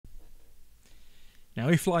Now,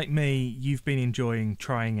 if like me, you've been enjoying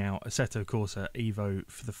trying out Assetto Corsa Evo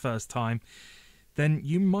for the first time, then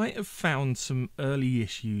you might have found some early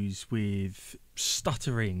issues with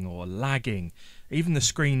stuttering or lagging, even the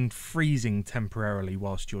screen freezing temporarily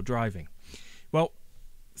whilst you're driving. Well,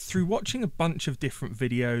 through watching a bunch of different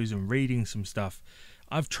videos and reading some stuff,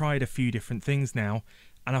 I've tried a few different things now,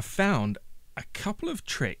 and I've found a couple of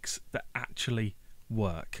tricks that actually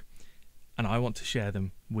work, and I want to share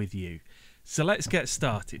them with you. So let's get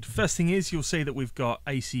started. First thing is, you'll see that we've got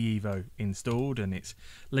AC Evo installed and it's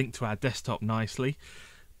linked to our desktop nicely.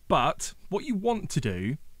 But what you want to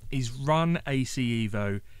do is run AC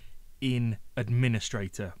Evo in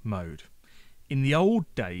administrator mode. In the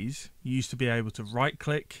old days, you used to be able to right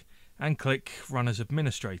click and click run as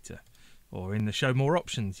administrator. Or in the show more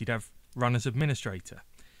options, you'd have run as administrator.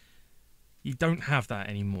 You don't have that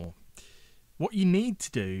anymore. What you need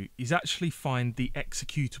to do is actually find the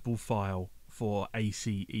executable file for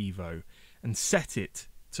AC Evo and set it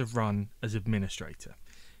to run as administrator.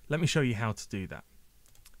 Let me show you how to do that.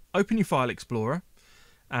 Open your File Explorer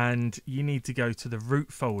and you need to go to the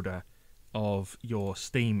root folder of your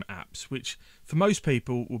Steam apps, which for most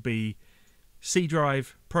people will be C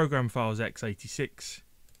drive, program files x86,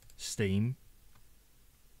 Steam,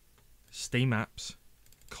 Steam apps,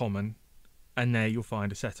 common, and there you'll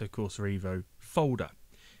find Assetto Corsa Evo folder.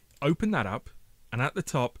 Open that up, and at the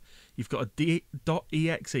top you've got a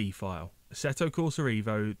 .exe file, Assetto Corsa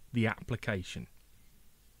Evo, the application.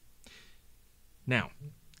 Now,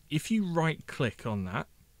 if you right click on that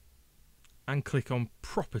and click on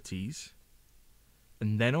Properties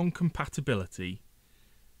and then on Compatibility,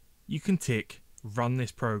 you can tick Run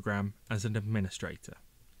this program as an administrator.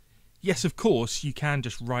 Yes, of course, you can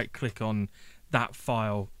just right click on that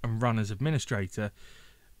file and run as administrator,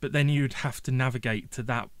 but then you'd have to navigate to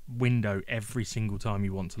that window every single time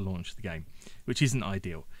you want to launch the game, which isn't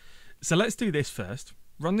ideal. So let's do this first.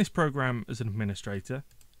 Run this program as an administrator,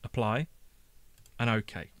 apply, and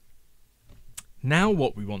OK. Now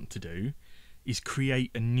what we want to do is create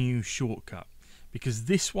a new shortcut, because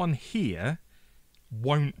this one here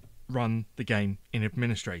won't run the game in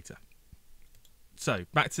administrator. So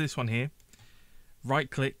back to this one here, right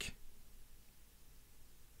click,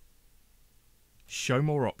 show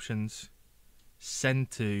more options,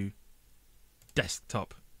 send to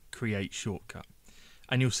desktop, create shortcut.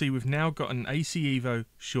 And you'll see we've now got an AC Evo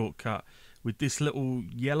shortcut with this little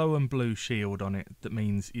yellow and blue shield on it that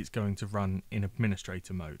means it's going to run in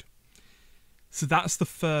administrator mode. So that's the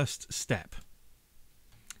first step.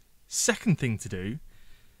 Second thing to do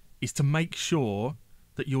is to make sure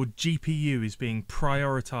that your GPU is being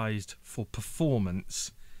prioritized for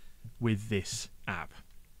performance with this app.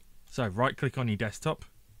 So right click on your desktop,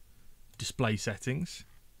 display settings,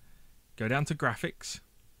 go down to graphics,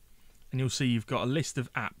 and you'll see you've got a list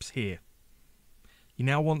of apps here. You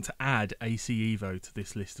now want to add AC Evo to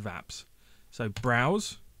this list of apps. So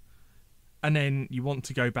browse, and then you want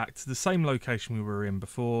to go back to the same location we were in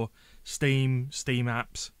before, Steam, Steam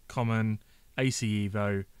apps, common, AC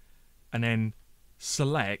Evo, and then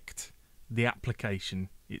select the application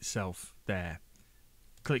itself there.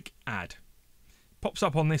 Click add. Pops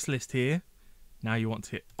up on this list here. Now you want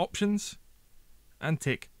to hit options and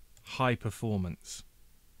tick high performance.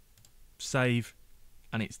 Save,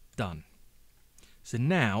 and it's done. So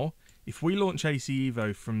now if we launch AC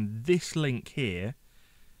Evo from this link here,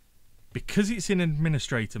 because it's in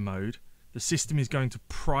administrator mode, the system is going to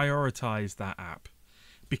prioritize that app.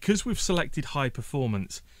 Because we've selected high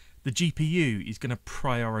performance, the GPU is going to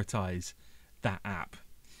prioritize that app.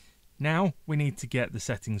 Now we need to get the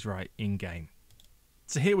settings right in game.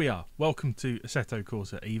 So here we are. Welcome to Assetto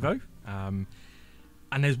Corsa Evo.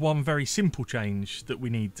 And there's one very simple change that we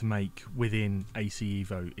need to make within AC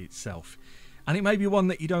Evo itself. And it may be one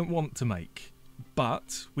that you don't want to make,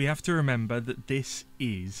 but we have to remember that this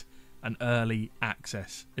is an early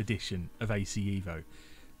access edition of AC Evo.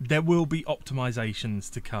 There will be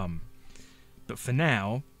optimizations to come. But for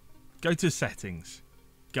now, go to settings,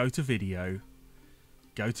 go to video,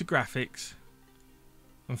 go to graphics,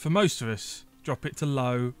 and for most of us, drop it to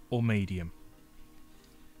low or medium.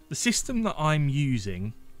 The system that I'm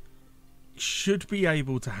using should be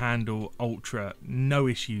able to handle ultra, no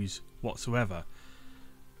issues whatsoever.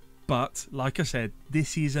 But like I said,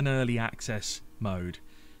 this is an early access mode.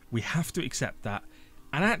 We have to accept that,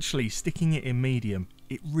 and actually sticking it in medium,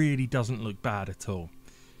 it really doesn't look bad at all.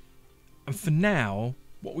 And for now,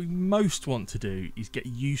 what we most want to do is get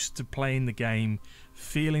used to playing the game,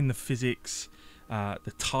 feeling the physics,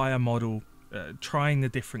 the tyre model, trying the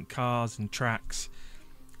different cars and tracks.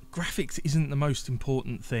 Graphics isn't the most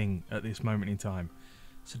important thing at this moment in time.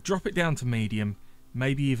 So drop it down to medium,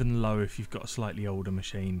 maybe even low if you've got a slightly older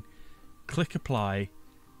machine. Click apply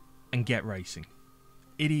and get racing.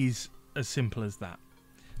 It is as simple as that.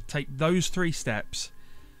 Take those 3 steps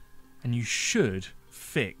and you should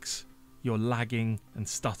fix your lagging and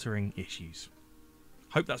stuttering issues.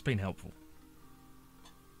 Hope that's been helpful.